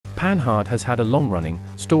Panhard has had a long-running,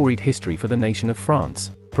 storied history for the nation of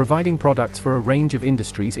France, providing products for a range of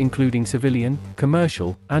industries including civilian,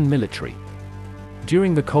 commercial, and military.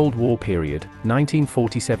 During the Cold War period,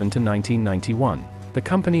 1947 to 1991, the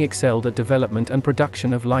company excelled at development and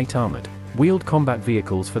production of light armored, wheeled combat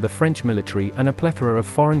vehicles for the French military and a plethora of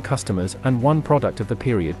foreign customers, and one product of the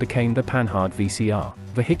period became the Panhard VCR,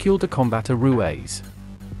 Véhicule de Combat à Roues.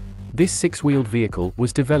 This six-wheeled vehicle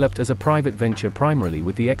was developed as a private venture primarily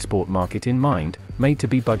with the export market in mind, made to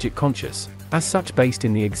be budget-conscious, as such based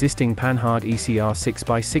in the existing Panhard ECR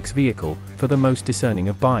 6x6 vehicle, for the most discerning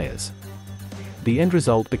of buyers. The end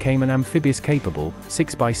result became an amphibious-capable,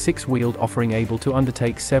 6x6 wheeled offering able to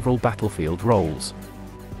undertake several battlefield roles.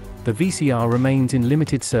 The VCR remains in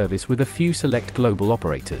limited service with a few select global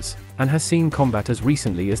operators, and has seen combat as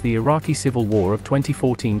recently as the Iraqi civil war of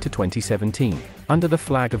 2014 to 2017, under the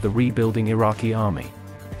flag of the rebuilding Iraqi army.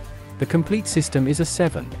 The complete system is a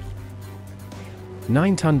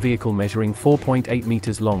 7.9-ton vehicle measuring 4.8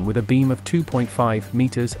 meters long with a beam of 2.5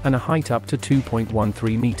 meters and a height up to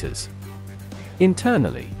 2.13 meters.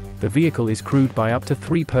 Internally, the vehicle is crewed by up to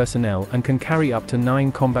 3 personnel and can carry up to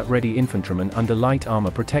 9 combat-ready infantrymen under light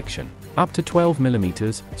armor protection, up to 12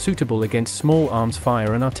 mm, suitable against small arms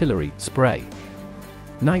fire and artillery spray.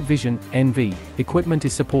 Night vision, NV, equipment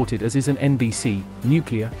is supported as is an NBC,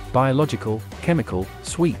 nuclear, biological, chemical,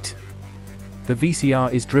 suite. The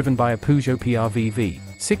VCR is driven by a Peugeot PRV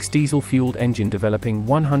V6 diesel-fueled engine developing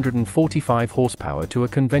 145 horsepower to a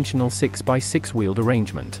conventional 6x6 wheeled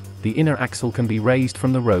arrangement. The inner axle can be raised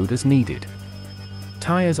from the road as needed.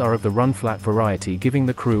 Tires are of the run-flat variety, giving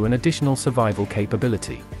the crew an additional survival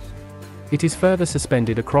capability. It is further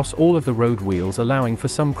suspended across all of the road wheels, allowing for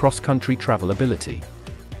some cross-country travelability.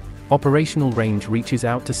 Operational range reaches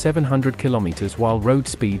out to 700 km while road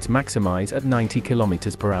speeds maximize at 90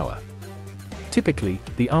 km per hour. Typically,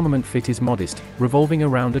 the armament fit is modest, revolving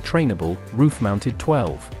around a trainable, roof-mounted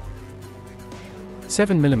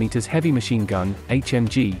 12.7mm heavy machine gun,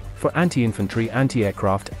 HMG, for anti-infantry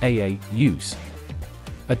anti-aircraft, AA, use.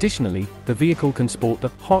 Additionally, the vehicle can sport the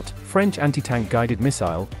HOT, French anti-tank guided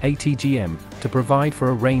missile, ATGM, to provide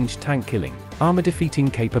for a ranged tank-killing,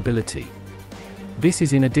 armor-defeating capability. This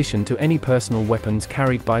is in addition to any personal weapons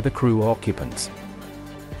carried by the crew or occupants.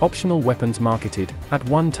 Optional weapons marketed, at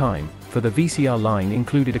one time, for the VCR line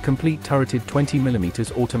included a complete turreted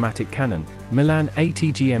 20mm automatic cannon, Milan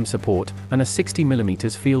ATGM support, and a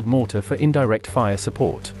 60mm field mortar for indirect fire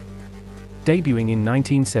support. Debuting in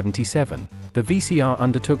 1977, the VCR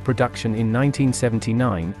undertook production in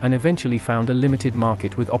 1979 and eventually found a limited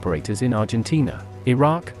market with operators in Argentina,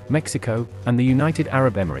 Iraq, Mexico, and the United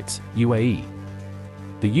Arab Emirates, UAE.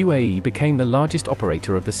 The UAE became the largest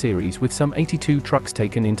operator of the series with some 82 trucks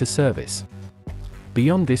taken into service.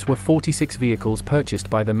 Beyond this were 46 vehicles purchased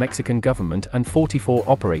by the Mexican government and 44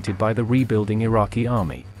 operated by the rebuilding Iraqi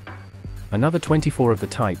army. Another 24 of the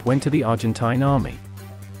type went to the Argentine army.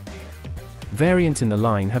 Variants in the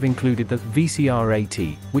line have included the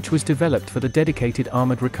VCR-AT, which was developed for the Dedicated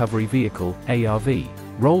Armored Recovery Vehicle, ARV,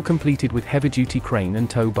 role completed with heavy-duty crane and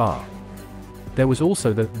tow bar. There was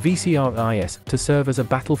also the VCR-IS, to serve as a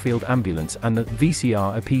battlefield ambulance, and the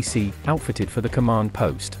VCR-APC, outfitted for the command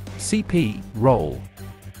post, CP, role.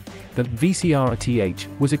 The VCR-ATH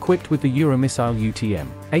was equipped with the Euromissile UTM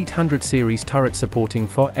 800 series turret supporting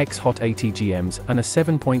 4x HOT ATGMs and a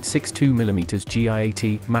 7.62mm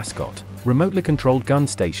GIAT mascot, remotely controlled gun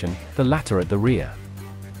station, the latter at the rear.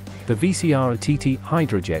 The VCR-ATT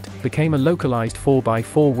Hydrojet became a localized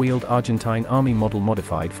 4x4 wheeled Argentine Army model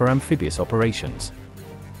modified for amphibious operations.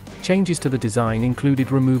 Changes to the design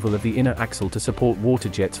included removal of the inner axle to support water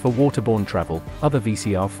jets for waterborne travel. Other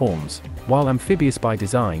VCR forms, while amphibious by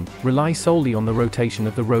design, rely solely on the rotation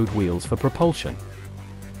of the road wheels for propulsion.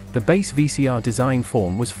 The base VCR design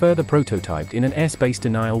form was further prototyped in an airspace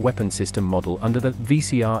denial weapon system model under the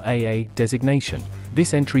VCR-AA designation,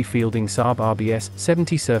 this entry fielding Saab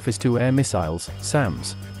RBS-70 surface-to-air missiles,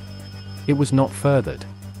 SAMs. It was not furthered.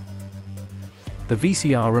 The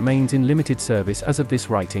VCR remains in limited service as of this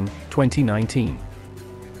writing, 2019.